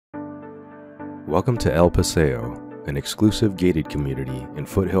Welcome to El Paseo, an exclusive gated community in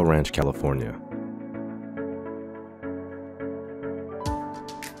Foothill Ranch, California.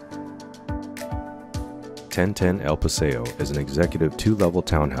 "1010 El Paseo is an executive 2-level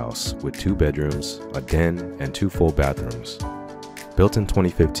townhouse with 2 bedrooms, a den, and 2 full bathrooms. Built in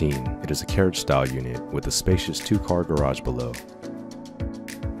 2015, it is a carriage-style unit with a spacious 2-car garage below.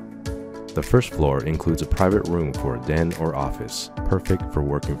 The first floor includes a private room for a den or office, perfect for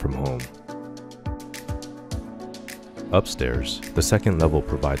working from home. Upstairs, the second level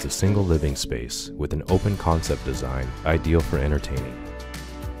provides a single living space with an open concept design ideal for entertaining.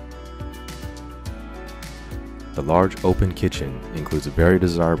 The large open kitchen includes a very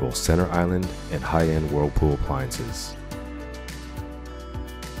desirable center island and high-end Whirlpool appliances.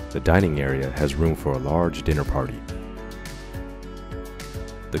 The dining area has room for a large dinner party.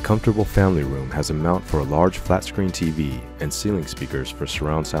 The comfortable family room has a mount for a large flat-screen TV and ceiling speakers for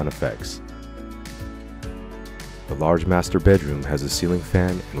surround sound effects. The large master bedroom has a ceiling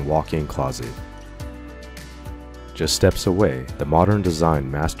fan and walk-in closet. Just steps away, the modern design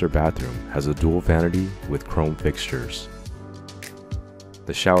master bathroom has a dual vanity with chrome fixtures.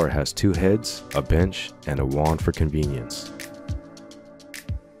 The shower has 2 heads, a bench, and a wand for convenience.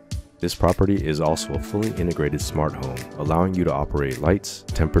 This property is also a fully integrated smart home, allowing you to operate lights,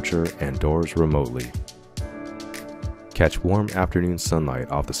 temperature, and doors remotely. Catch warm afternoon sunlight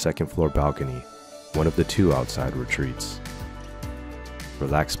off the second floor balcony, one of the 2 outside retreats.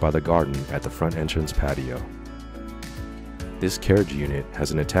 Relax by the garden at the front entrance patio. This carriage unit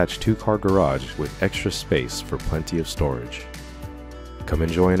has an attached 2-car garage with extra space for plenty of storage. Come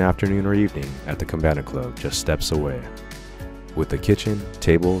enjoy an afternoon or evening at the Cabana Club just steps away. With the kitchen,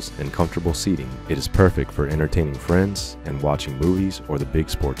 tables, and comfortable seating, it is perfect for entertaining friends and watching movies or the big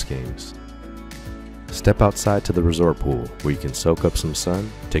sports games. Step outside to the resort pool where you can soak up some sun,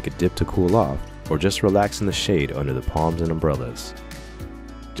 take a dip to cool off, or just relax in the shade under the palms and umbrellas.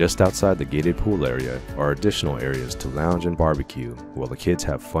 Just outside the gated pool area are additional areas to lounge and barbecue while the kids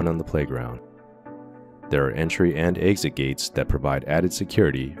have fun on the playground. There are entry and exit gates that provide added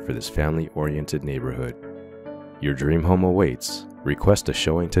security for this family-oriented neighborhood. Your dream home awaits. Request a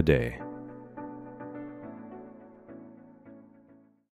showing today.